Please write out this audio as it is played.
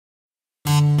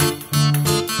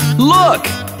Look!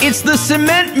 It's the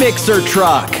cement mixer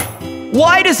truck!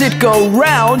 Why does it go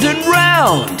round and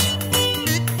round?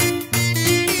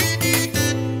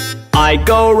 I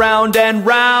go round and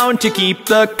round to keep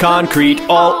the concrete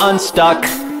all unstuck.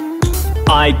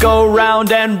 I go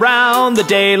round and round the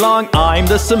day long, I'm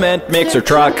the cement mixer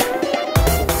truck.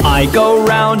 I go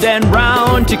round and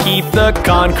round to keep the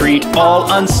concrete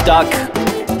all unstuck.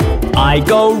 I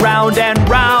go round and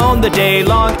round the day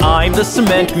long, I'm the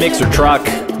cement mixer truck.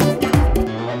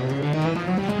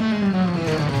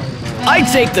 I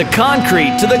take the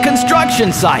concrete to the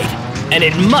construction site, and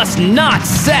it must not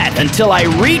set until I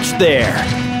reach there.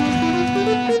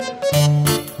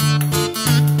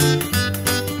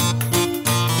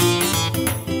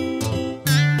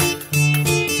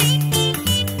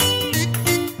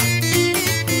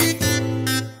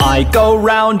 I go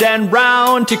round and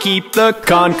round to keep the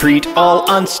concrete all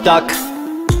unstuck.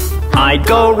 I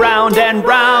go round and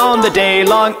round the day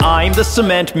long, I'm the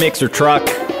cement mixer truck.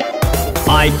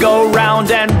 I go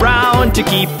round and round to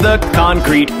keep the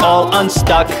concrete all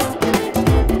unstuck.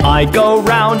 I go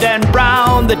round and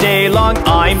round the day long,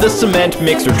 I'm the cement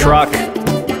mixer truck.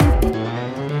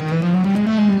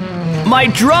 My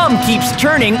drum keeps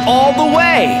turning all the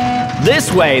way.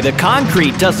 This way the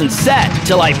concrete doesn't set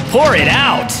till I pour it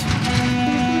out.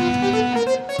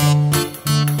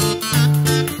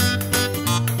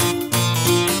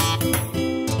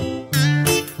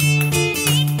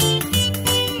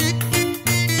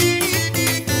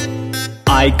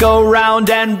 I go round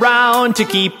and round to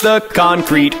keep the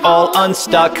concrete all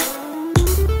unstuck.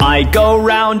 I go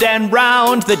round and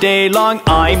round the day long,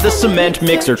 I'm the cement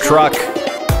mixer truck.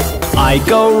 I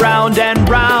go round and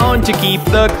round to keep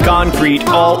the concrete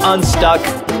all unstuck.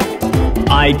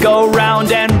 I go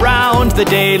round and round the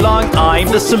day long, I'm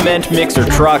the cement mixer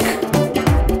truck.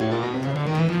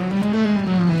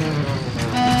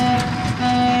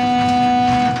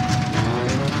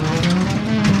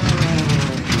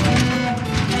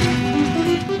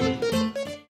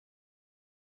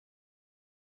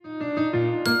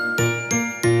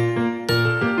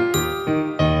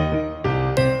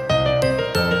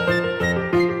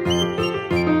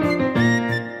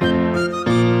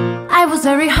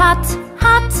 Very hot,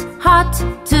 hot, hot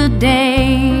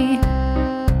today.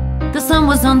 The sun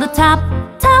was on the top,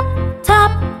 top,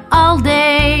 top all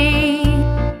day.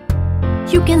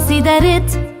 You can see that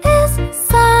it is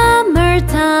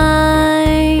summertime,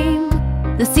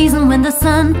 the season when the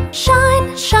sun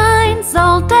shines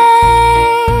all day.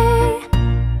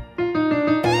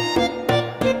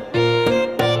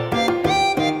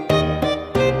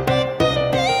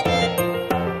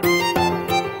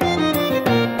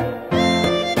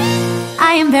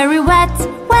 I am very wet,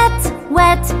 wet,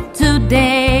 wet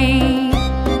today.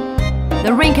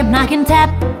 The rain kept knocking tap,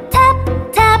 tap,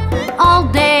 tap all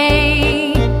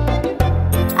day.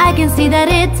 I can see that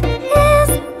it is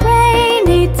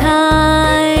rainy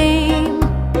time,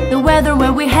 the weather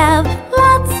where we have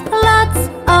lots, lots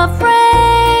of rain.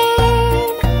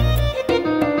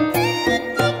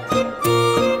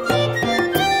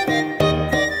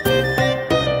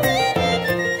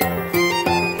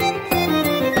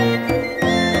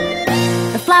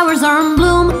 Flowers are in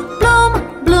bloom, bloom,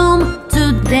 bloom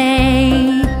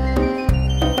today.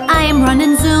 I am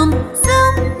running zoom,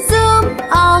 zoom, zoom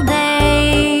all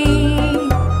day.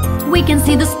 We can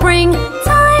see the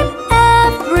springtime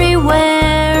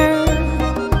everywhere,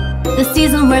 the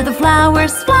season where the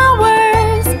flowers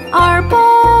are born.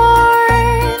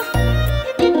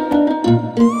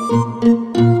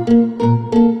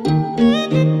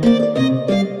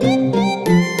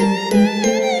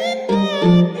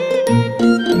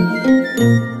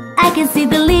 I can see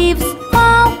the leaves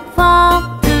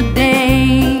fall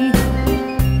today,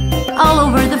 all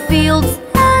over the fields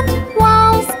and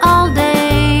walls all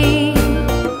day.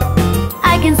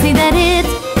 I can see that it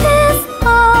is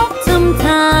autumn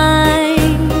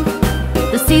time,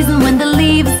 the season when the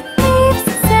leaves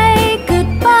say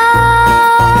goodbye.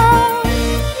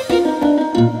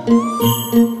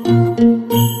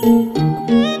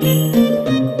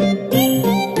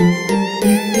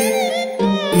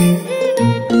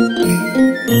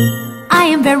 I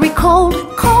am very cold,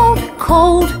 cold,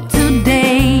 cold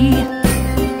today,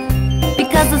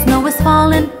 because the snow is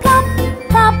falling plop,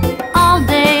 plop all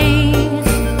day.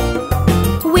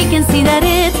 We can see that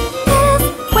it is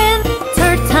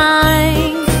winter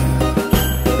time,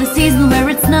 the season where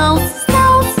it snows,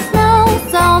 snows,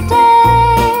 snows all day.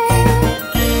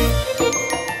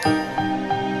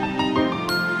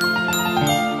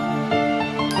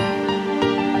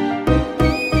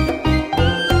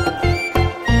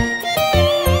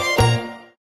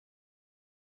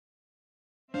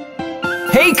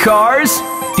 Hey cars!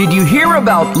 Did you hear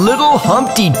about little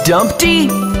Humpty Dumpty?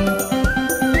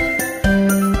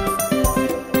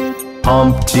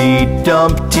 Humpty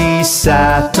Dumpty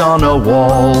sat on a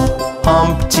wall.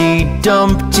 Humpty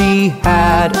Dumpty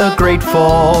had a great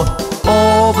fall.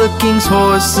 All the king's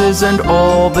horses and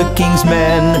all the king's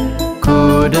men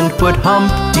couldn't put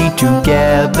Humpty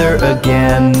together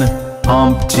again.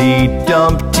 Humpty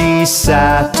Dumpty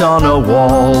sat on a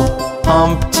wall.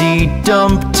 Humpty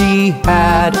Dumpty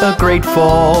had a great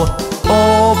fall.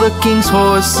 All the king's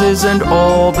horses and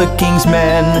all the king's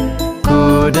men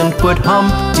couldn't put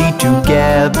Humpty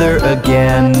together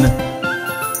again.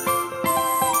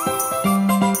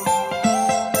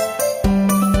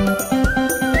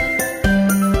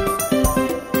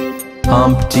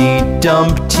 Humpty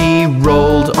Dumpty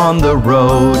rolled on the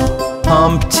road.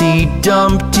 Humpty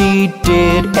Dumpty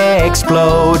did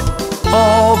explode.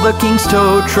 All the king's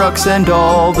tow trucks and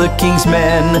all the king's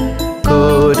men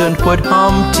couldn't put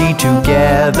Humpty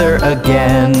together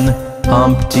again.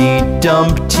 Humpty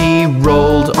Dumpty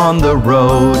rolled on the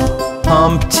road.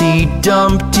 Humpty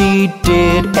Dumpty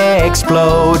did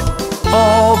explode.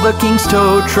 All the king's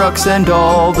tow trucks and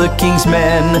all the king's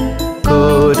men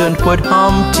couldn't put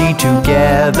Humpty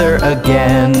together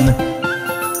again.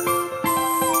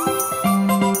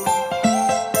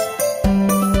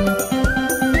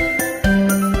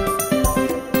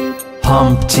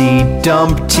 Humpty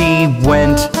Dumpty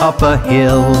went up a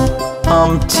hill.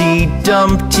 Humpty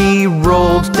Dumpty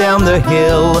rolled down the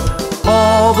hill.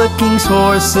 All the king's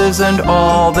horses and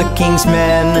all the king's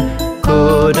men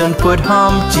couldn't put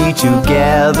Humpty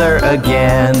together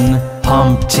again.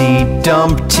 Humpty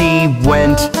Dumpty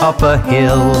went up a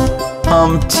hill.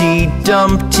 Humpty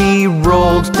Dumpty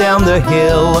rolled down the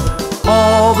hill.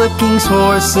 All the king's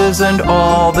horses and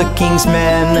all the king's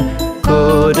men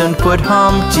couldn't put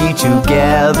Humpty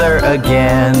together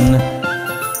again.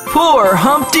 Poor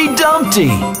Humpty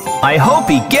Dumpty! I hope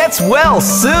he gets well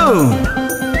soon!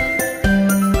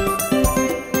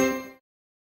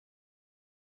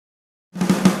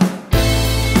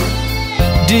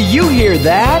 Do you hear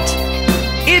that?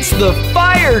 It's the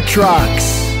fire trucks!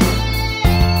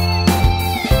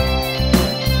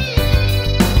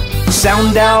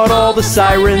 Sound out all the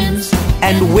sirens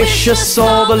and wish us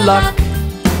all the luck.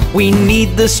 We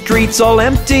need the streets all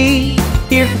empty.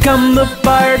 Here come the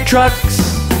fire trucks.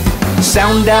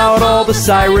 Sound out all the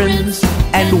sirens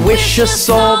and wish us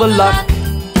all the luck.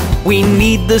 We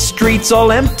need the streets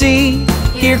all empty.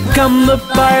 Here come the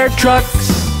fire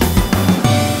trucks.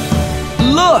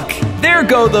 Look, there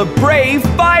go the brave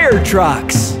fire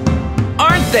trucks.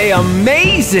 Aren't they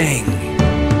amazing?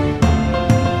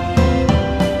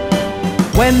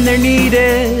 When they're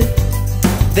needed,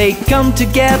 they come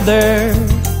together.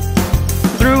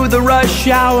 Through the rush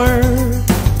hour,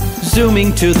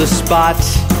 zooming to the spot.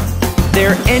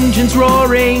 Their engines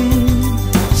roaring,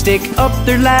 stick up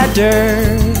their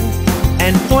ladder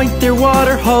and point their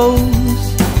water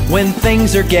hose when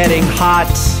things are getting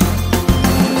hot.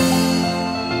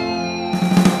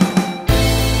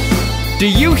 Do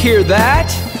you hear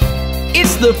that?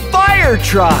 It's the fire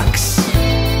trucks!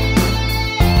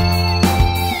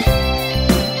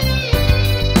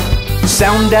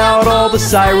 Sound out all the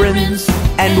sirens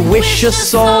and wish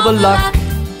us all the luck.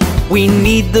 We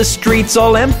need the streets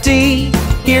all empty.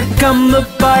 Here come the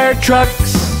fire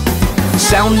trucks.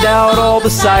 Sound out all the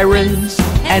sirens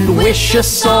and wish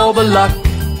us all the luck.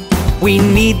 We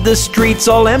need the streets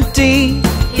all empty.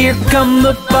 Here come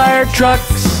the fire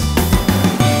trucks.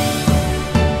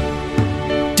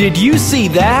 Did you see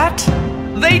that?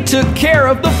 They took care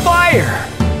of the fire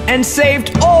and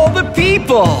saved all the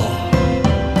people.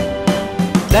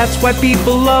 That's why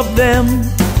people love them,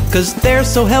 'cause they're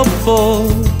so helpful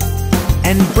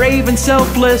and brave and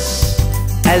selfless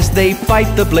as they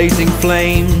fight the blazing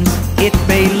flames. It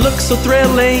may look so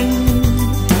thrilling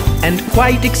and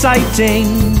quite exciting,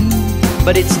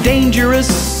 but it's dangerous,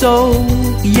 so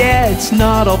yeah, it's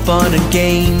not all fun and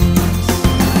games.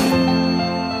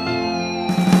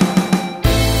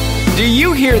 Do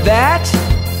you hear that?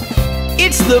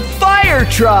 It's the fire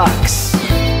trucks!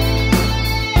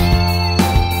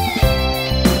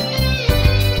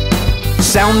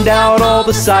 Sound out all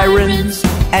the sirens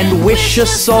and wish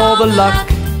us all the luck.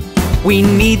 We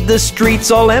need the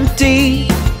streets all empty.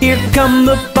 Here come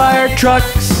the fire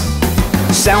trucks.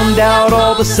 Sound out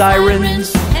all the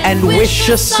sirens and wish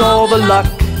us all the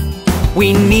luck.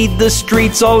 We need the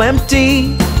streets all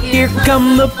empty. Here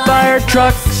come the fire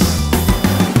trucks.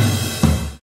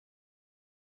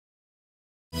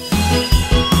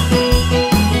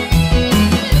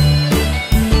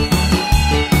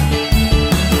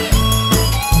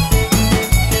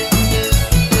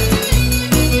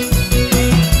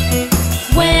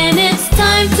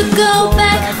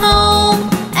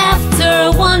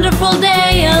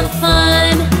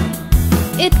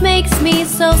 me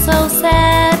so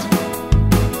sad.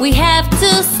 We have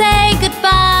to say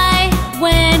goodbye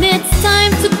when it's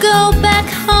time to go back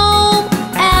home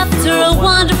after a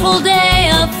wonderful day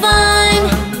of fun.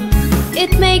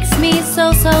 It makes me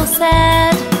so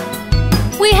sad.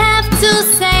 We have to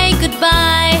say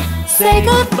goodbye. Say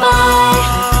goodbye.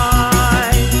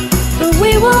 But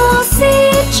we will see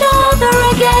each other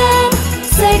again.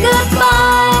 Say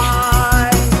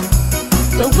goodbye.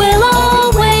 But we'll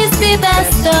always be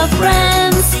best of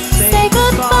friends. Say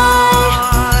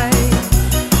goodbye.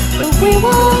 But we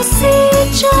will see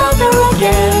each other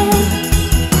again.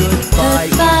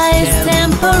 Goodbye's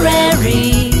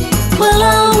temporary. We'll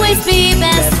always be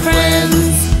best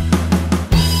friends.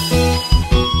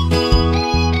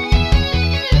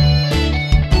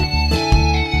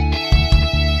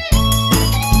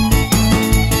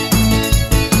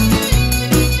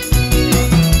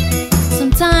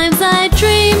 Sometimes I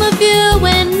dream of you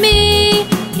and me,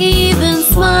 even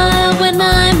smile when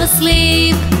I'm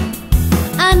asleep.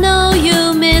 I know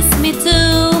you miss me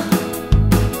too,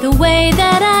 the way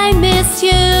that I miss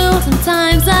you.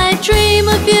 Sometimes I dream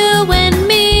of you and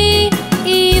me,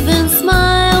 even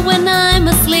smile when I'm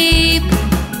asleep.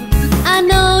 I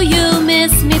know you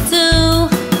miss me too,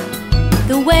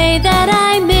 the way that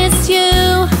I miss you.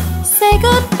 Say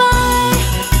goodbye,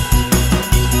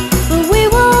 but we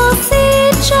will see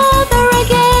each other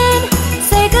again.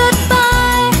 Say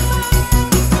goodbye,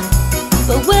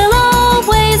 but we'll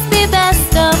always be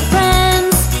best of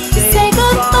friends. Say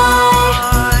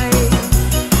goodbye,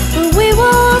 but we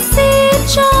will see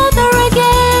each other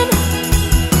again.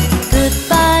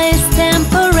 Goodbye's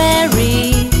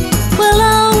temporary. We'll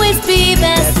always be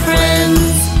best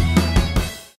friends.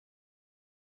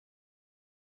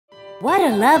 What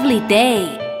a lovely day.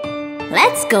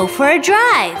 Let's go for a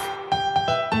drive.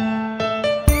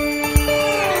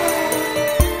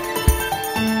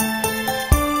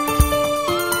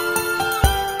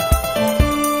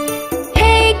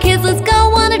 Hey kids, let's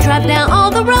go on a drive down all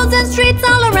the roads and streets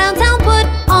all around town. Put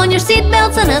on your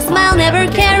seatbelts and a smile, never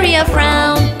carry a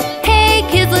frown. Hey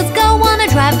kids, let's go on a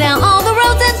drive down all the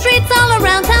roads and streets all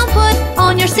around town. Put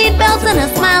on your seatbelts and a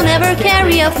smile, never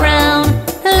carry a frown.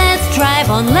 Let's drive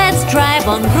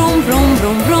on, vroom, vroom,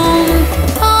 vroom, vroom.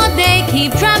 All day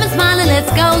keep driving, smiling, let's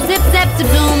go, zip, zap, zip,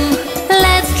 zoom.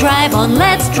 Let's drive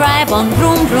on,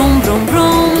 vroom, vroom, vroom,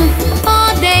 vroom.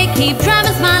 All day keep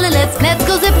driving, smiling, let's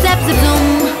go, zip, zap, zip,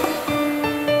 zoom.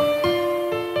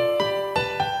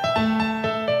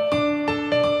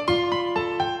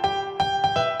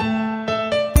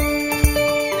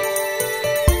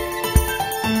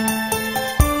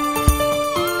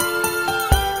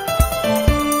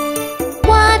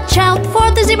 Watch out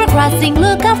for the zebra crossing,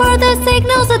 look out for the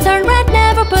signals that turn red.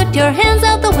 Never put your hands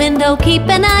out the window, keep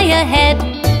an eye ahead.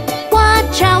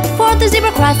 Watch out for the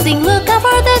zebra crossing, look out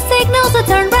for the signals that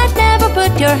turn red. Never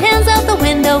put your hands out the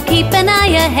window, keep an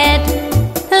eye ahead.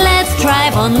 Let's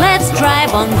drive on,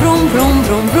 vroom, vroom,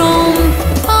 vroom, vroom.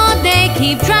 All day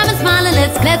keep driving, smiling,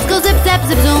 let's go, zip, zap,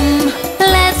 zip, zoom.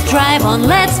 Let's drive on,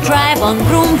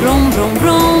 vroom, vroom, vroom,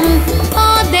 vroom.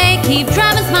 All day keep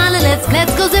driving, smiling, let's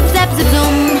go, zip, zap, zip,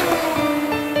 zoom.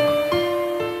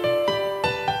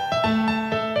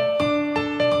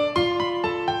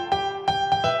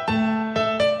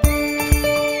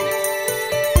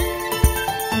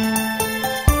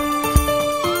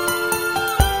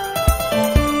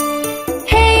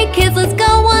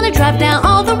 Drive down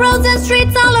all the roads and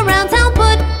streets all around town.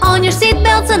 Put on your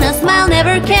seatbelts and a smile,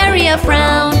 never carry a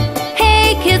frown.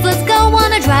 Hey kids, let's go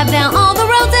on a drive down all the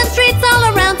roads and streets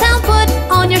all around town. Put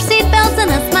on your seatbelts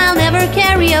and a smile, never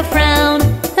carry a frown.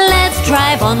 Let's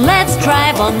drive on,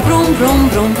 vroom, vroom,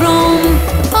 vroom, vroom.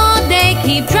 All day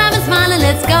keep driving, smiling,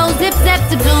 let's go, zip, zap,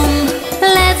 zip, zoom.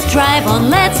 Let's drive on,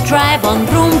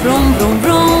 vroom, vroom, vroom,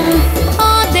 vroom.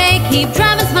 All day keep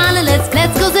driving, smiling, let's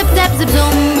go, zip, zap, zip,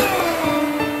 zoom.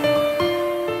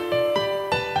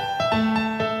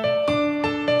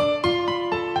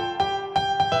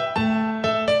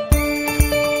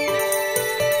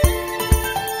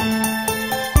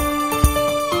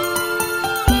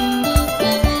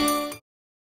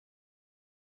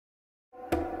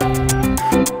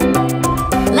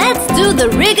 Do the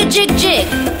rig-a-jig-jig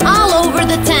all over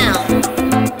the town.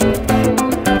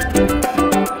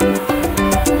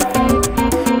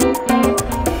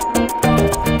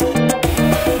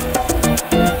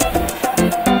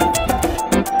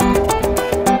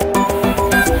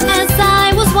 As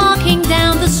I was walking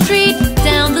down the street,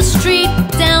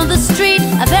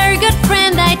 a very good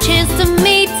friend I chanced to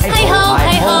meet. Hi-ho,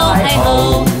 hi-ho,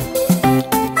 hi-ho.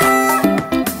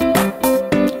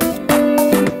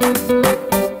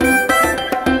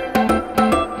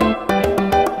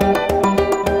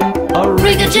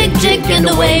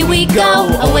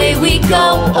 we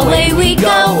go, away we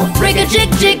go.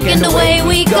 Rig-a-jig-jig and away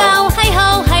we go.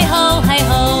 Hi-ho, hi-ho,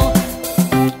 hi-ho.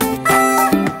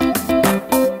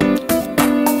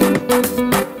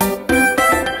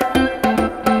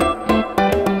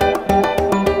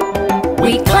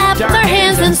 We clapped our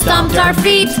hands and stomped our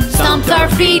feet, stomped our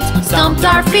feet, stomped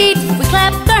our feet. We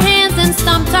clapped our hands and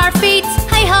stomped our feet.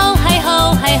 Hi-ho,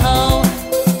 hi-ho, hi-ho.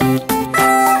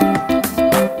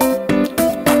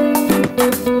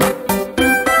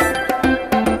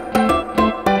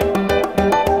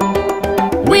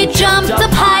 We jumped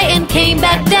up high and came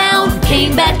back down,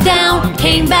 came back down,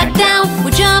 came back down.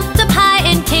 We jumped up high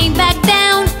and came back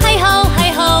down. Hi-ho,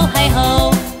 hi-ho,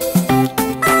 hi-ho.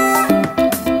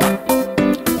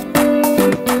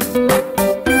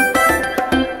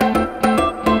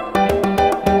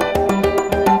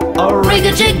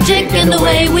 Rig-a-jig-jig and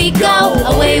away we go,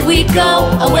 away we go,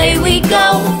 away we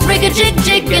go.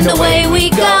 Rig-a-jig-jig and away we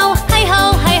go.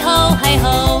 Hi-ho, hi-ho,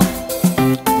 hi-ho.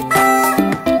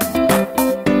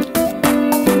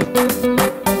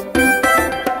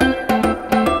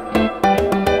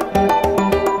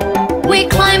 We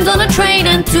climbed on a train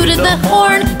and tooted the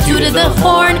horn, tooted the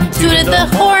horn, tooted the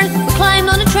horn. We climbed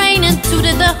on a train and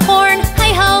tooted the horn.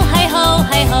 Hi-ho, hi-ho,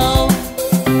 hi-ho.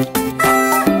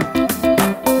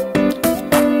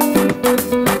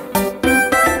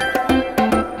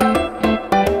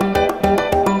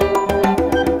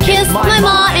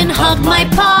 Hug my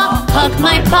paw, hug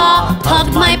my paw,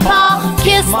 hug my paw.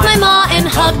 Kiss my ma and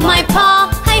hug my paw.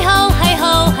 Hi-ho,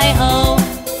 hi-ho, hi-ho.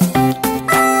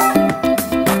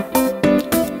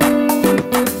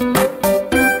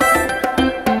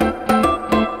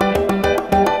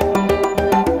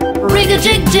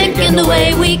 Rig-a-jig-jig and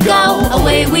away we go,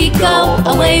 away we go,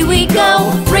 away we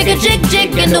go.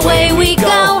 Rig-a-jig-jig and away we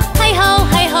go. Hi-ho,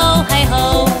 hi-ho,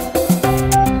 hi-ho.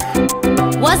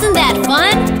 Wasn't that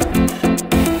fun?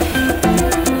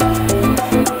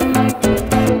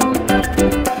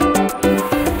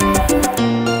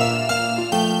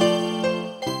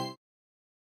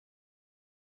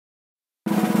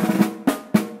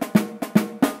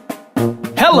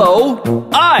 Hello,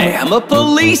 I am a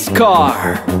police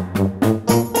car.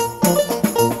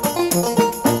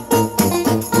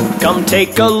 Come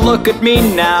take a look at me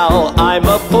now, I'm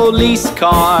a police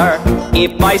car.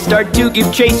 If I start to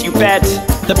give chase, you bet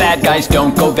the bad guys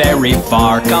don't go very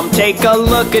far. Come take a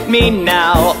look at me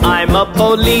now, I'm a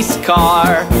police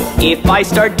car. If I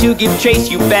start to give chase,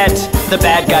 you bet the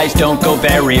bad guys don't go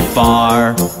very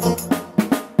far.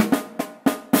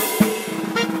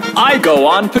 I go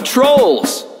on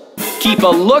patrols, keep a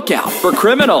lookout for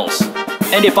criminals,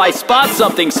 and if I spot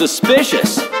something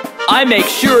suspicious, I make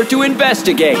sure to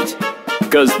investigate,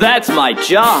 'cause that's my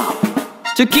job,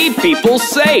 to keep people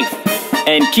safe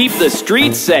and keep the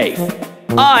streets safe.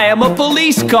 I am a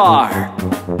police car.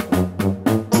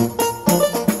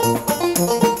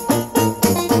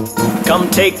 Come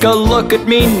take a look at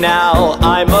me now,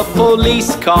 I'm a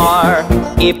police car.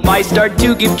 If I start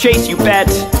to give chase, you bet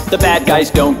the bad guys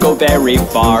don't go very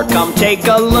far. Come take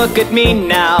a look at me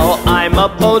now, I'm a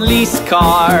police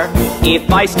car.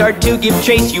 If I start to give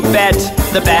chase, you bet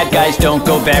the bad guys don't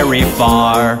go very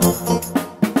far.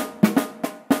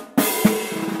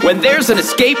 When there's an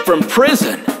escape from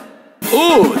prison,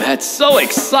 ooh, that's so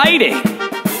exciting!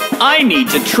 I need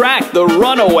to track the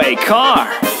runaway car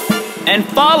and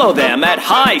follow them at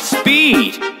high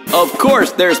speed. Of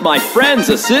course, there's my friends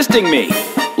assisting me,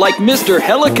 like Mr.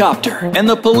 Helicopter and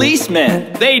the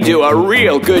policemen. They do a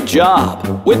real good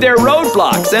job with their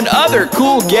roadblocks and other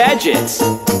cool gadgets.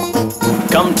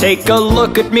 Come take a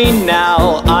look at me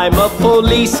now, I'm a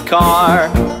police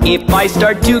car. If I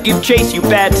start to give chase, you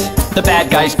bet the bad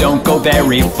guys don't go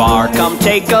very far. Come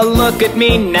take a look at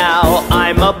me now,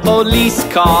 I'm a police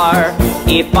car.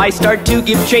 If I start to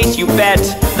give chase, you bet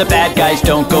the bad guys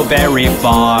don't go very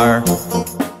far.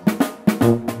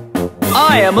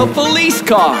 I am a police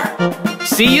car.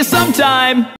 See you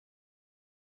sometime.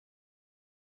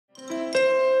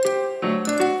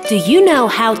 Do you know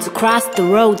how to cross the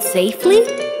road safely?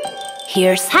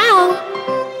 Here's how.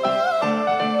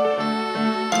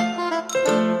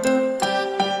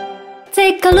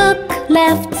 Take a look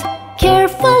left,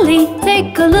 carefully.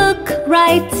 Take a look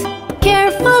right,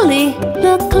 carefully.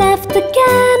 Look left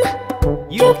again.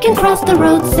 You can cross the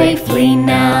road safely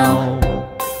now.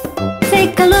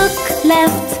 Take a look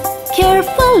left,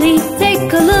 carefully.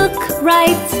 Take a look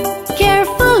right,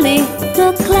 carefully.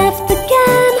 Look left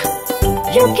again.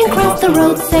 You can cross the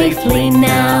road safely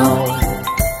now.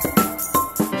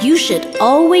 You should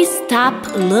always stop,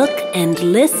 look, and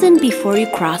listen before you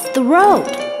cross the road.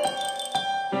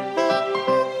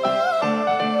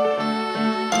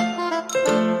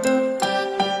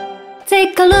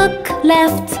 Take a look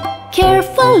left,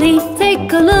 carefully.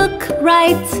 Take a look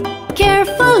right,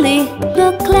 carefully.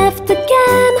 Look left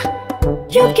again.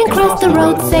 You can cross the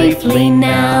road safely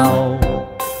now.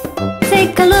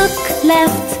 Take a look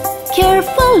left,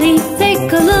 carefully.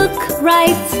 Take a look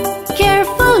right,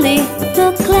 carefully.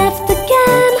 Look left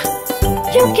again.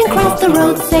 You can cross the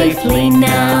road safely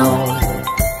now.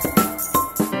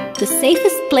 The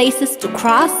safest places to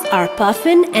cross are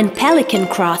puffin and pelican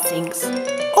crossings,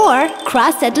 or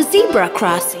cross at a zebra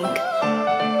crossing.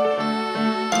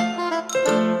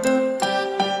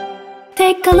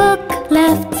 Take a look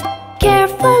left,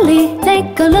 carefully.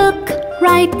 Take a look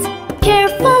right,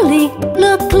 carefully.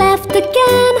 Look left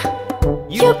again.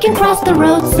 You can cross the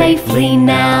road safely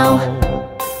now.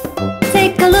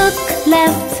 Take a look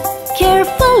left,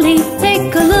 carefully.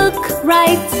 Take a look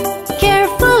right,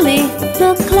 carefully.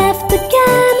 Look left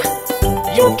again.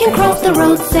 You can cross the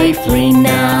road safely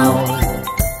now.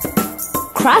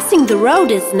 Crossing the road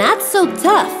is not so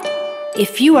tough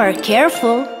if you are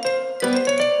careful.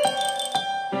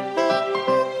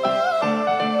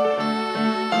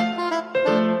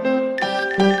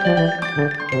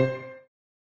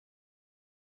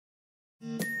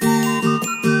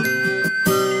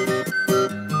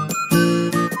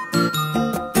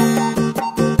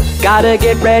 Gotta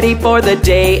get ready for the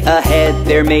day ahead.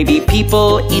 There may be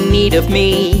people in need of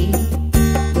me.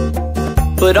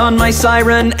 Put on my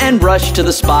siren and rush to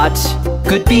the spot.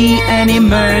 Could be an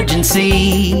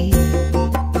emergency.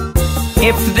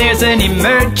 If there's an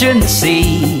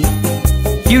emergency,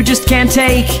 you just can't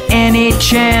take any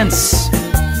chance.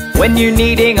 When you're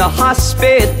needing a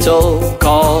hospital,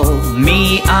 call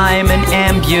me, I'm an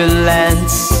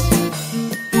ambulance.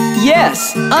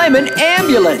 Yes, I'm an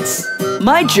ambulance.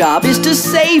 My job is to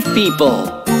save people.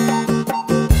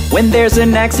 When there's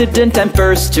an accident, I'm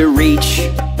first to reach.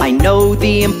 I know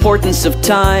the importance of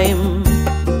time.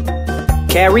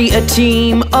 Carry a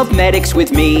team of medics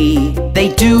with me.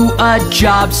 They do a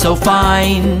job so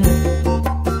fine.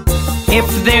 If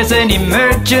there's an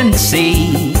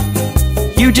emergency,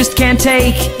 you just can't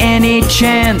take any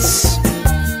chance.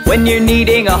 When you're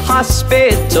needing a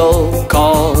hospital,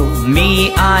 call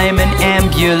me, I'm an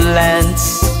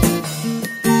ambulance.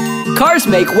 Cars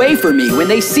make way for me when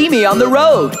they see me on the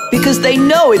road, because they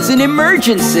know it's an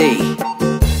emergency.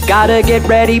 Gotta get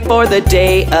ready for the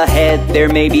day ahead. There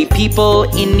may be people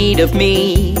in need of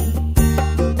me.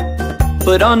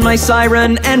 Put on my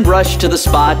siren and rush to the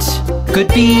spot. Could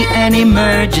be an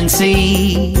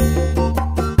emergency.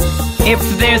 If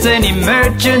there's an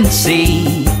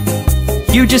emergency,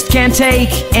 you just can't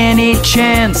take any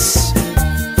chance.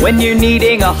 When you're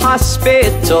needing a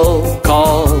hospital,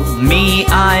 call me,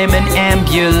 I'm an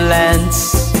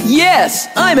ambulance. Yes,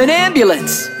 I'm an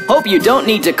ambulance. Hope you don't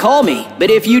need to call me, but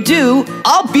if you do,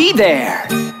 I'll be there.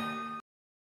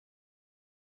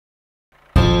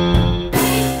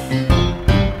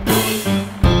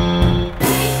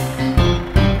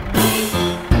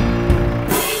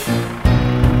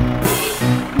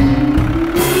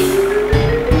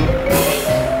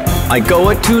 I go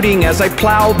a-tooting as I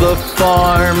plow the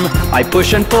farm. I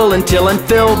push and pull until I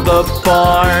fill the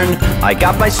barn. I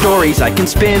got my stories, I can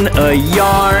spin a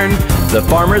yarn. The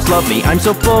farmers love me, I'm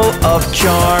so full of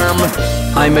charm.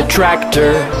 I'm a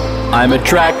tractor, I'm a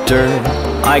tractor.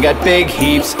 I got big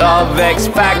heaps of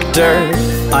X-Factor.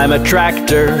 I'm a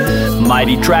tractor,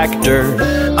 mighty tractor.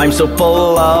 I'm so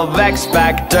full of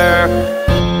X-Factor.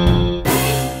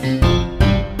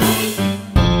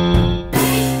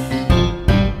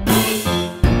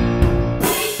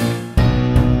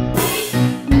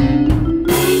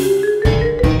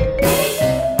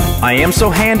 I am so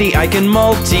handy, I can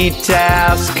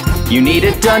multitask. You need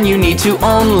it done, you need to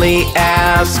only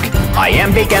ask. I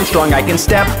am big and strong, I can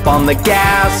step on the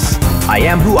gas. I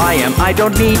am who I am, I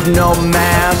don't need no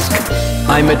mask.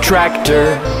 I'm a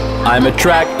tractor, I'm a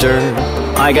tractor.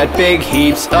 I got big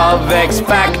heaps of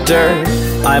X-Factor.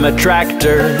 I'm a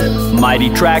tractor, mighty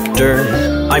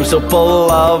tractor. I'm so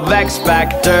full of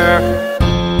X-Factor.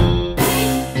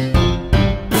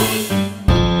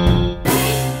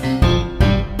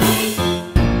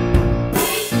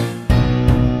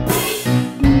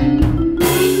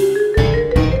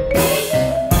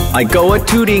 I go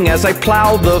a-tooting as I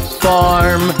plow the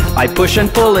farm. I push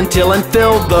and pull until I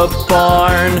fill the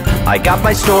barn. I got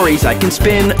my stories, I can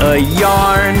spin a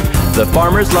yarn. The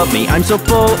farmers love me, I'm so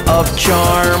full of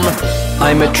charm.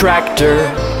 I'm a tractor,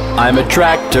 I'm a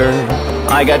tractor.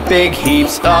 I got big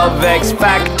heaps of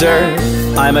X-Factor.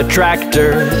 I'm a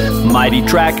tractor, mighty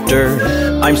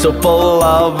tractor. I'm so full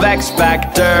of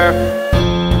X-Factor.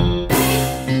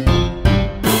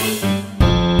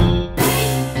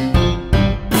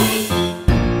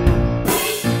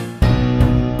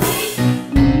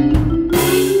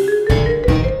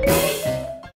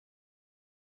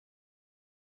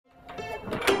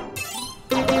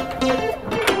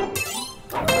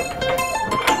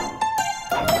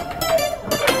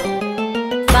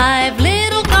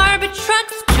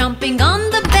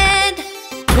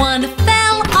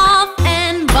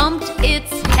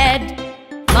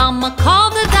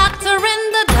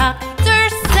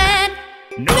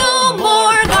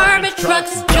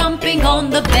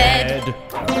 the bed.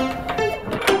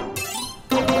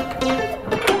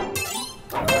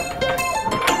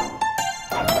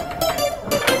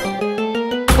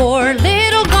 Four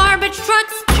little garbage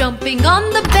trucks jumping on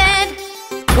the bed.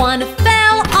 One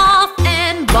fell off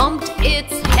and bumped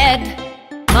its head.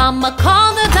 Mama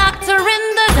called the doctor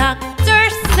and the doctor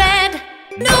said,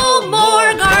 "No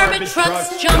more garbage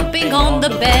trucks jumping on the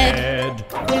bed."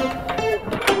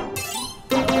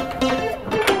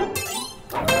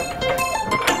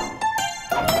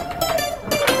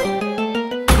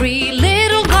 Three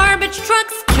little garbage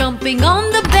trucks jumping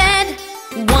on the bed.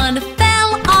 One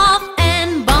fell off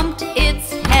and bumped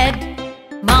its head.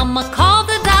 Mama called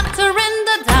the doctor and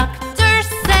the doctor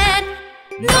said,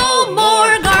 "No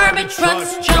more garbage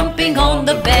trucks jumping on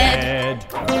the bed."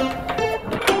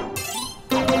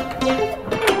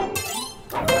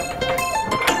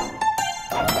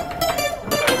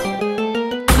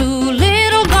 Two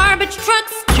little garbage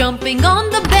trucks jumping on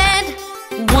the bed.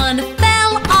 One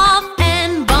fell off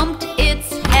and bumped its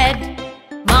head.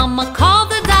 Mama called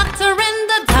the doctor and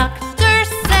the doctor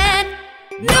said,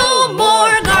 "No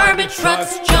more garbage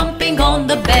trucks jumping on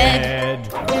the bed."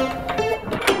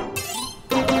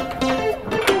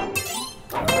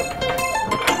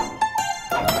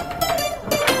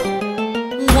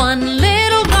 One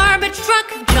little garbage truck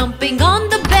jumping on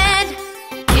the bed.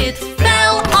 It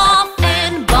fell off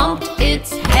and bumped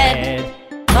its head.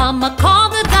 Mama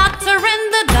called the doctor and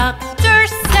the doctor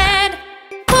said,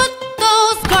 "Put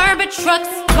those garbage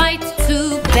trucks right to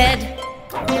bed."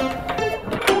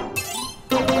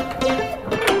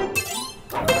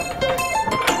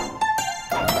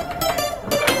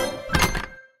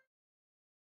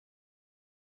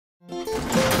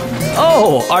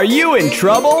 Oh, are you in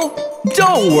trouble?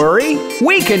 Don't worry,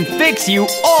 we can fix you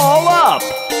all up.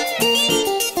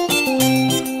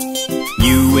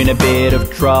 You in a bit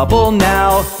of trouble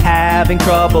now, having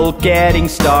trouble getting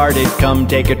started. Come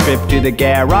take a trip to the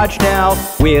garage now,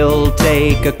 we'll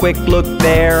take a quick look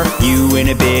there. You in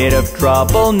a bit of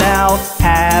trouble now,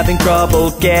 having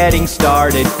trouble getting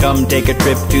started. Come take a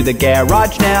trip to the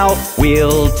garage now,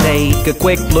 we'll take a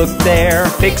quick look there.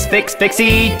 Fix, fix,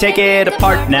 fixie, take it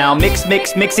apart now. Mix,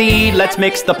 mix, mixie, let's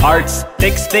mix the parts.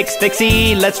 Fix, fix,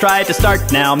 fixie, let's try to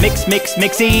start now. Mix, mix,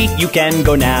 mixie, you can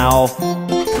go now.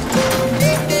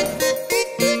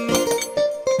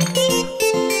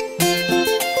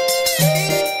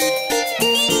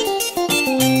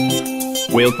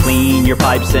 We'll clean your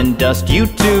pipes and dust you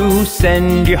too.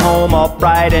 Send you home all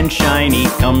bright and shiny.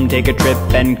 Come take a trip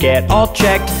and get all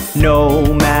checked, no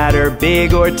matter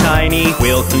big or tiny.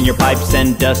 We'll clean your pipes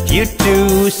and dust you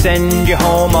too. Send you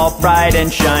home all bright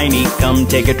and shiny. Come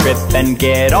take a trip and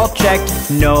get all checked,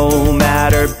 no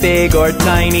matter big or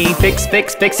tiny. Fix,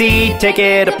 fix, fixie, take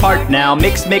it apart now.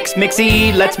 Mix, mix,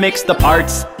 mixie, let's mix the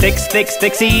parts. Fix, fix,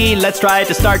 fixie, let's try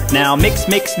to start now. Mix,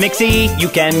 mix, mixie, you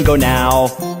can go now.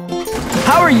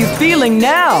 How are you feeling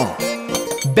now?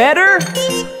 Better?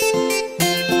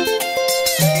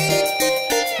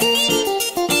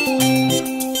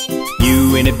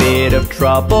 You in a bit of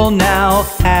trouble now,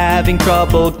 having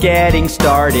trouble getting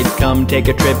started. Come take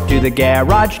a trip to the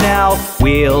garage now,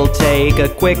 we'll take a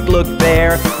quick look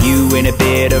there. You in a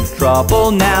bit of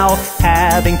trouble now,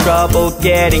 having trouble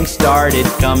getting started.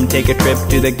 Come take a trip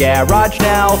to the garage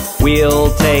now, we'll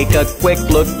take a quick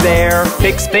look there.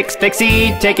 Fix, fix,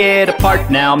 fixie, take it apart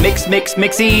now. Mix, mix,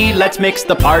 mixie, let's mix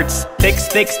the parts. Fix,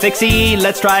 fix, fixie,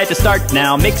 let's try to start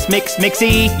now. Mix, mix,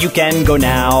 mixie, you can go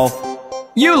now.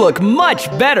 You look much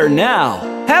better now.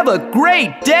 Have a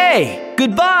great day.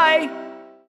 Goodbye.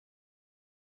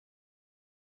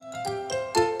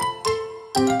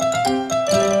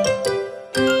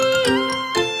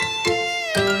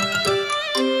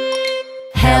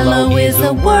 Hello is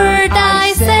a word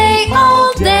I say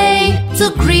all day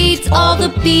to greet all the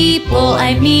people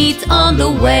I meet on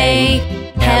the way.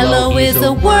 Hello is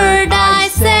a word I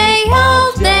say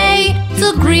all day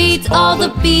to greet all the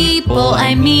people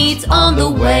I meet on the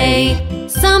way.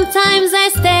 Sometimes I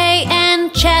stay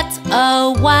and chat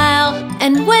a while,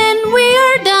 and when we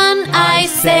are done I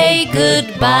say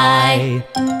goodbye.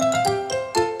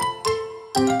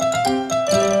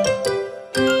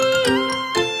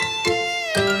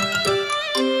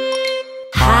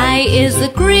 Hi is a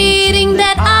greeting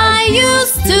that I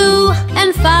used to,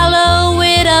 and follow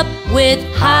it up with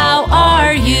how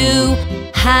are you.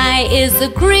 Hi is a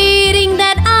greeting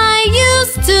that I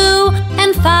used to,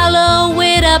 and follow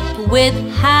it up with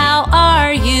how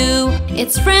are you.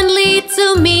 It's friendly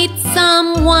to meet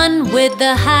someone with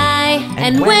the hi,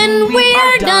 and when we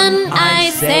are done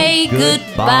I say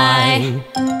goodbye.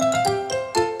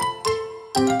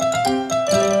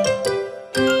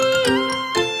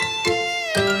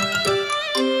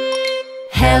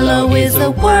 Hello is a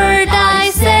word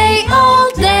I say all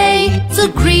day to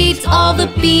greet all the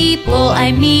people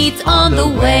I meet on the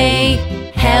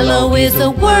way. Hello is a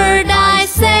word I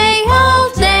say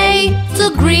all day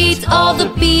to greet all the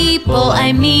people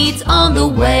I meet on the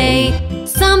way.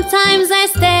 Sometimes I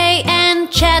stay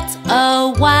and chat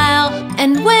a while,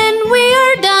 and when we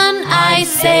are done I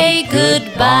say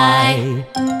goodbye.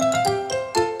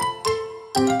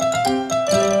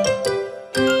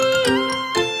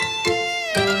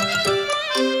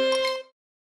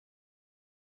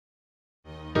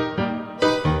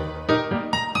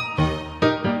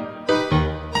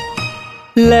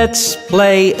 Let's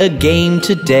play a game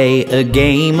today, a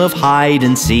game of hide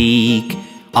and seek.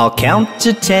 I'll count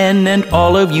to 10 and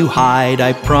all of you hide.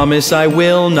 I promise I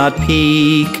will not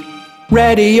peek.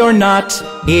 Ready or not,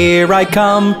 here I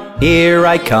come, here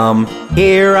I come,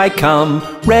 here I come.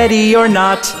 Ready or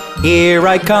not, here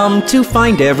I come to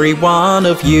find every one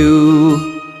of you.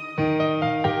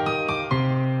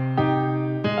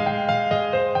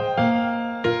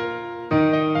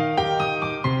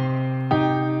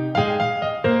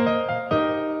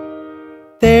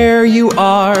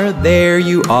 There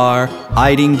you are,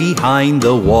 hiding behind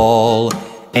the wall.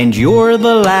 And you're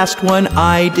the last one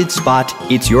I did spot.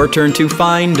 It's your turn to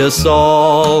find us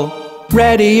all.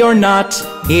 Ready or not,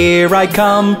 here I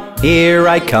come, here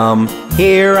I come,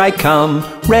 here I come.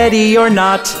 Ready or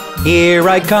not, here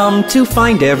I come to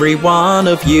find every one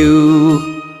of you.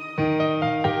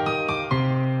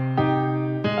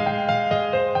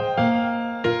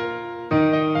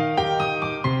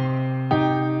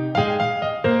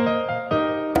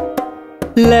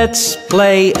 Let's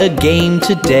play a game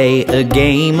today, a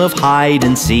game of hide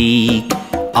and seek.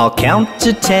 I'll count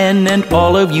to 10 and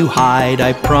all of you hide.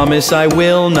 I promise I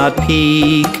will not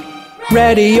peek.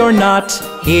 Ready or not,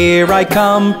 here I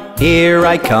come, here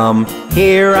I come,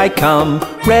 here I come.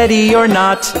 Ready or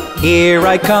not, here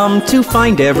I come to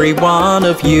find every one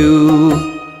of you.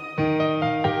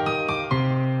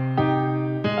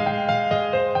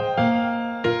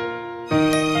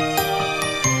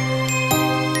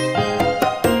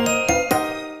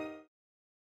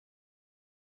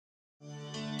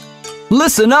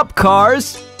 Listen up,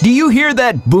 cars! Do you hear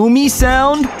that boomy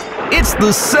sound? It's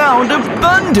the sound of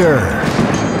thunder!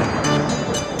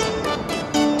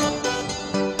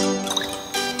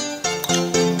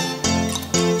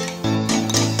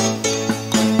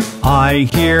 I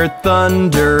hear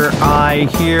thunder, I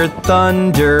hear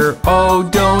thunder. Oh,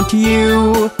 don't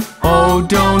you, oh,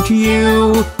 don't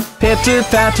you.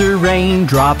 Pitter-patter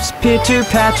raindrops,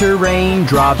 pitter-patter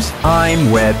raindrops. I'm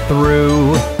wet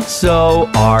through, so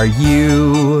are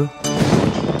you.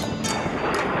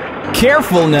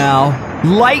 Careful now,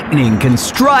 lightning can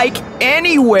strike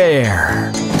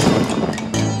anywhere.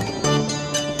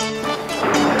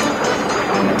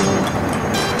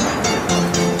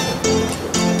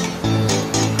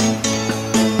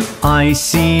 I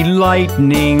see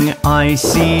lightning, I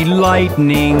see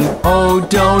lightning. Oh,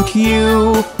 don't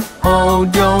you, oh,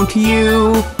 don't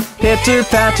you.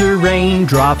 Pitter-patter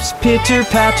raindrops,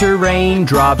 pitter-patter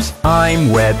raindrops.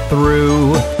 I'm wet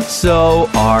through, so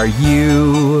are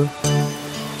you.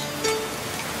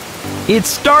 It's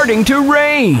starting to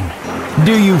rain.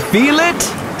 Do you feel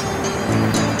it?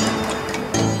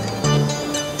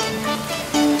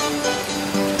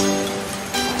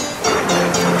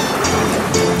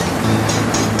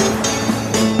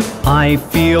 I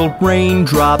feel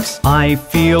raindrops, I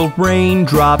feel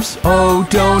raindrops. Oh,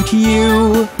 don't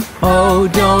you, oh,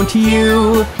 don't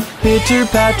you.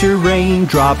 Pitter-patter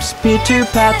raindrops,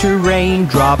 pitter-patter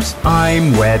raindrops.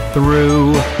 I'm wet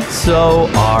through, so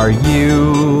are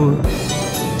you.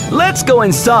 Let's go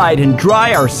inside and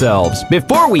dry ourselves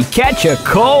before we catch a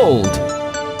cold.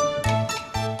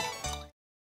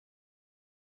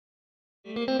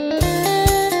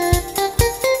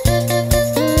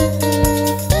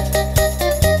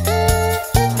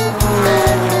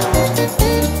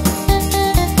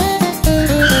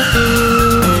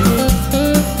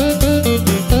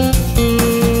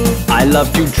 I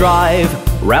love to drive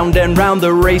round and round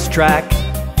the racetrack,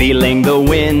 feeling the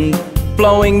wind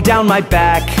blowing down my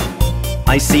back.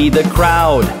 I see the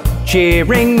crowd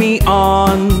cheering me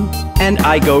on, and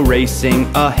I go racing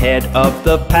ahead of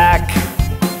the pack.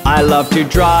 I love to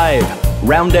drive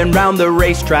round and round the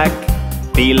racetrack,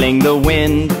 feeling the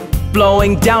wind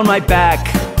blowing down my back.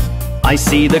 I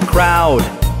see the crowd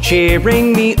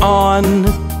cheering me on,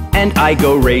 and I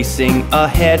go racing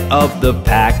ahead of the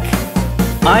pack.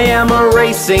 I am a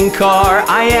racing car,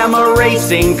 I am a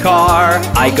racing car.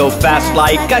 I go fast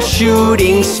like a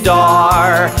shooting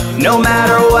star. No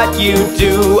matter what you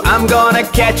do, I'm gonna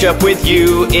catch up with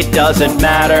you. It doesn't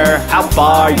matter how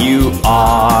far you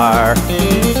are.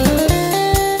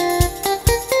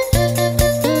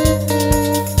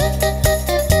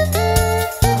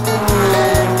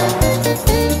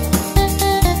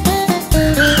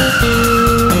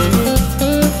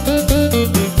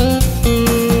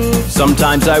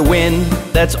 Sometimes I win,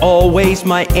 that's always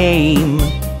my aim.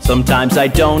 Sometimes I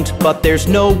don't, but there's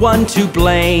no one to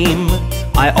blame.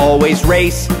 I always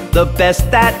race the best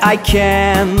that I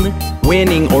can.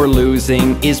 Winning or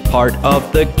losing is part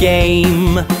of the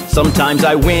game. Sometimes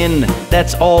I win,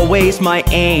 that's always my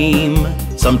aim.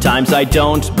 Sometimes I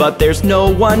don't, but there's no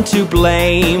one to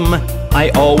blame. I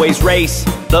always race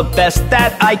the best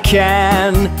that I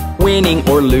can. Winning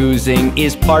or losing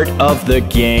is part of the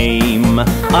game.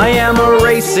 I am a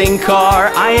racing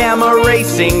car, I am a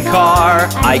racing car.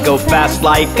 I go fast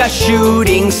like a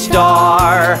shooting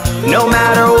star. No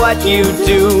matter what you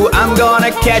do, I'm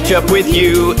gonna catch up with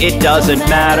you. It doesn't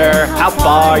matter how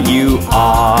far you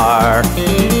are.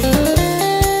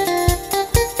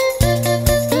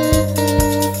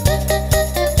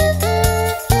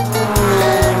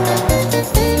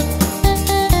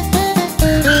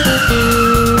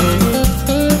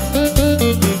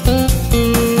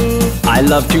 I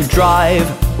love to drive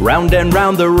round and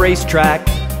round the racetrack,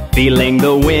 feeling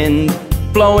the wind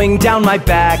blowing down my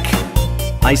back.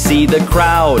 I see the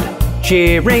crowd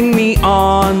cheering me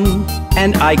on,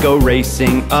 and I go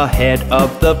racing ahead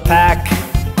of the pack.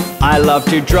 I love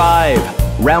to drive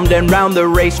round and round the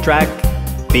racetrack,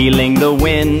 feeling the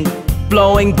wind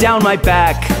blowing down my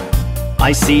back.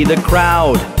 I see the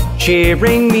crowd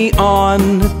cheering me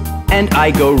on, and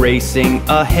I go racing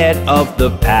ahead of the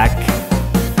pack.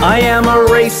 I am a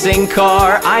racing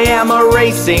car, I am a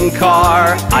racing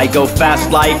car. I go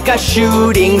fast like a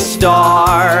shooting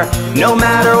star. No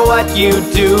matter what you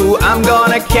do, I'm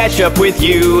gonna catch up with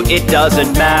you. It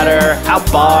doesn't matter how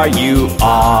far you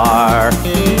are.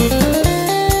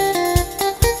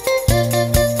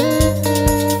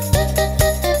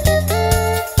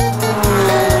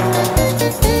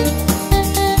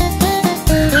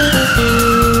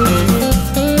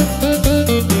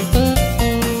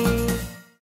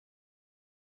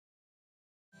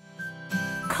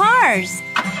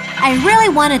 I really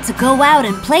wanted to go out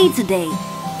and play today,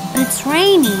 but it's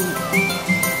raining.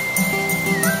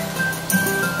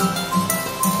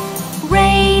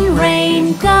 Rain,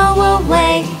 rain, go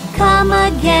away. Come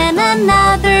again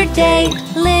another day.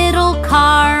 Little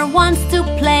car wants to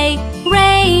play.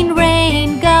 Rain,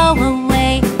 rain, go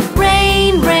away.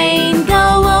 Rain, rain,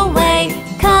 go away.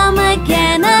 Come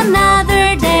again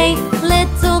another day.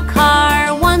 Little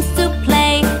car wants to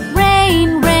play.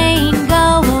 Rain, rain,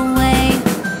 go away.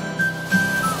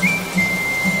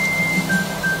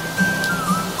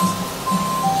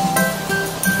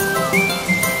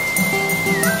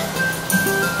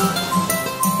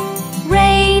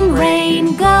 Rain,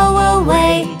 rain, go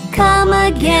away. Come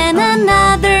again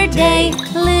another day.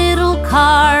 Little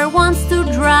car wants to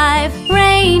drive.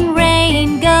 Rain,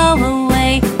 rain, go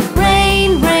away.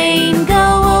 Rain, rain,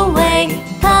 go away.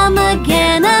 Come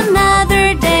again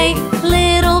another day.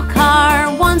 Little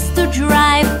car wants to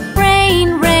drive.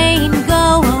 Rain, rain,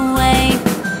 go away.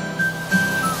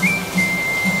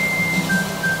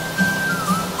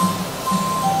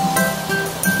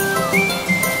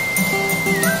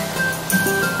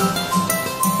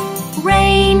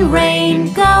 Rain,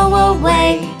 rain, go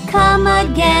away. Come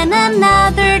again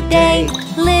another day.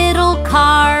 Little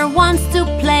car wants to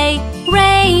play.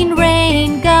 Rain,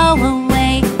 rain, go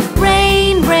away.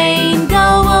 Rain, rain,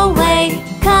 go away.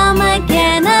 Come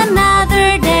again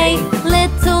another day.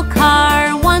 Little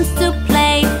car wants to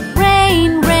play.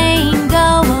 Rain, rain,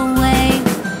 go away.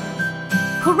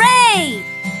 Hooray!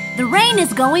 The rain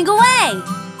is going away.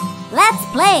 Let's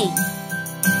play.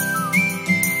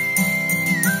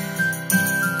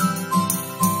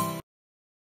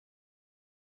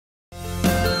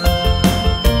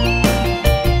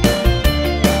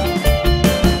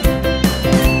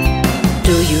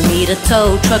 A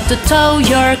tow truck to tow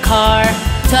your car.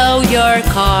 Tow your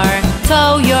car,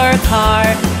 tow your car.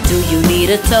 Do you need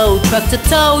a tow truck to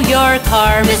tow your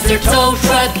car? Mr. Tow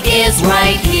Truck is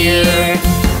right here.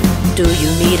 Do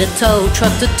you need a tow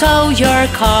truck to tow your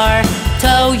car?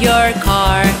 Tow your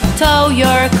car, tow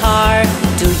your car.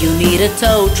 Do you need a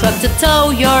tow truck to tow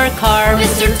your car?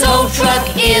 Mr. Tow Truck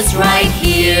is right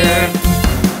here.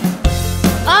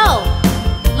 Oh,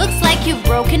 looks like you've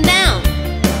broken down.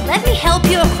 Let me help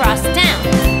you across town.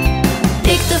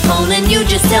 Pick the phone and you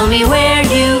just tell me where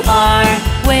you are.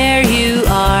 where you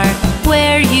are,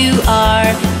 where you are.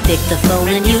 Pick the phone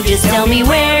and you just tell me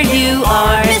where you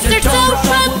are. Mr. Tow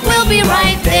Truck will be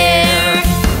right there.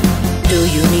 Do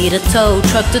you need a tow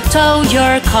truck to tow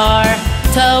your car?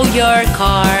 Tow your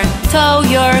car, tow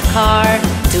your car.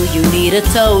 Do you need a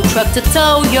tow truck to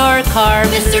tow your car?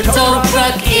 Mr. Tow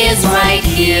Truck is right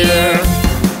here.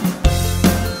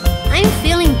 I'm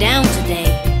feeling down today.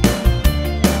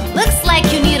 Looks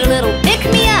like you need a little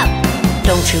pick-me-up.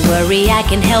 Don't you worry, I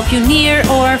can help you near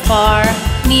or far,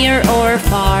 near or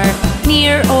far,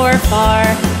 near or far.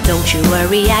 Don't you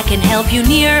worry, I can help you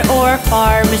near or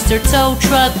far. Mr. Tow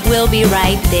Truck will be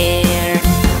right there.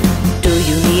 Do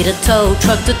you need a tow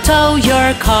truck to tow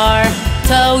your car?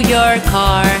 Tow your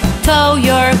car, tow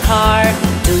your car.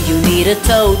 Do you need a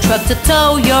tow truck to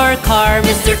tow your car?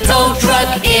 Mr. Tow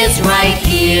Truck is right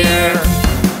here.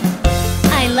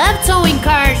 I love towing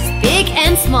cars, big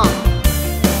and small,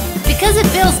 because it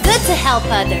feels good to help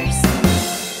others.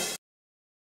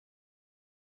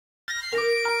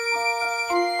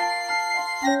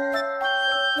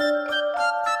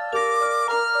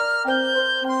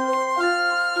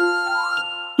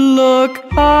 Look,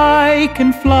 I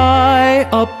can fly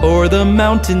up o'er the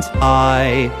mountains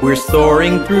high. We're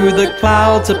soaring through the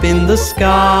clouds up in the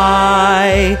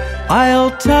sky.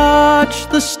 I'll touch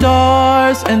the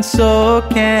stars and so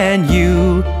can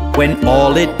you, when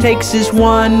all it takes is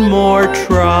one more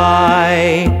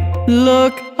try.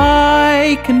 Look,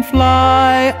 I can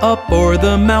fly up o'er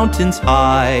the mountains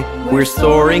high. We're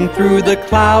soaring through the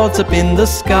clouds up in the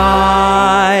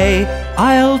sky.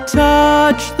 I'll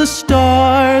touch the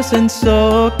stars and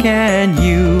so can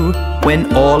you,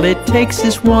 when all it takes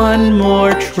is one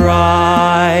more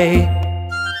try.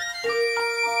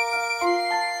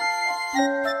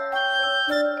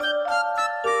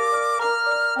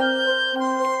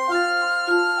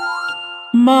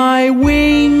 My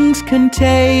wings can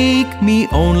take me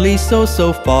only so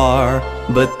far,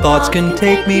 but thoughts can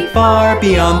take me far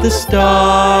beyond the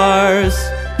stars.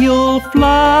 You'll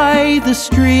fly the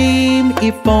stream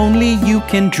if only you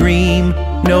can dream,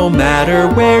 no matter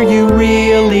where you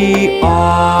really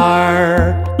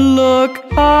are. Look,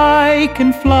 I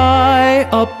can fly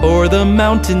up o'er the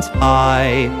mountains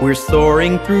high. We're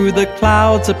soaring through the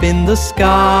clouds up in the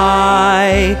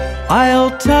sky.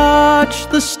 I'll touch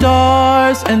the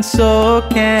stars and so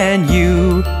can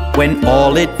you, when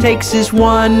all it takes is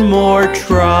one more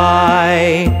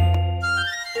try.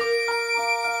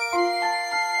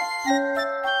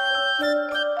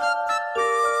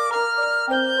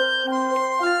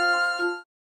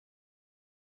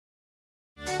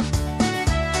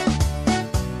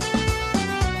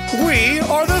 We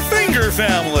are the Finger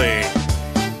Family.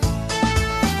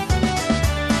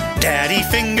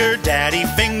 Daddy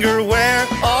Finger, where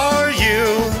are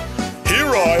you? Here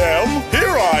I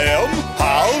am,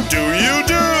 how do you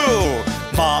do?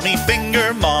 Mommy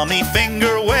Finger,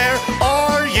 where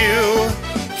are you?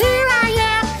 Here I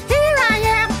am,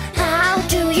 how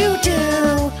do you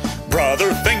do?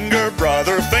 Brother Finger,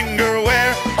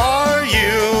 where are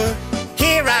you?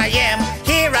 Here I am,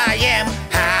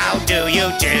 how do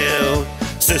you do?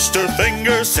 Sister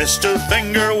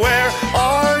Finger, where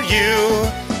are you?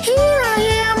 Here I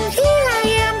am,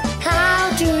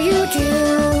 how do you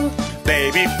do?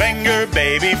 Baby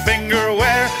Finger,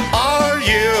 where are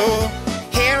you?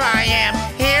 Here I am,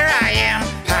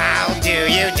 how do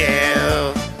you do?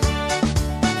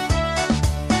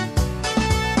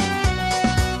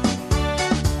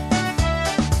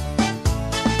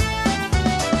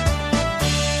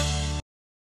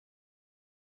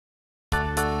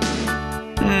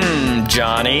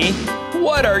 Johnny,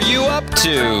 what are you up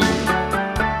to?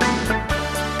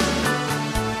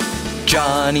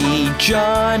 Johnny,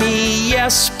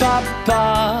 yes,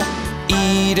 Papa.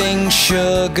 Eating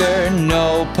sugar,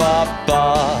 no,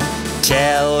 Papa.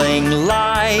 Telling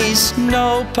lies,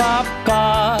 no,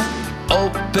 Papa.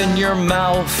 Open your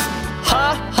mouth,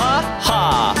 ha, ha,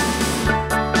 ha.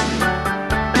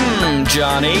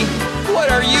 Johnny,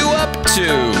 what are you up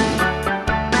to?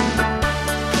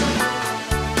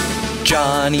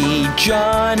 Johnny,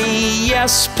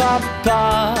 yes,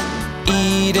 Papa.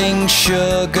 Eating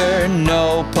sugar,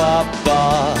 no,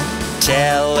 Papa.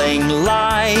 Telling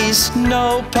lies,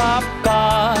 no,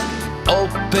 Papa.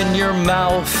 Open your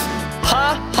mouth,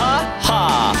 ha,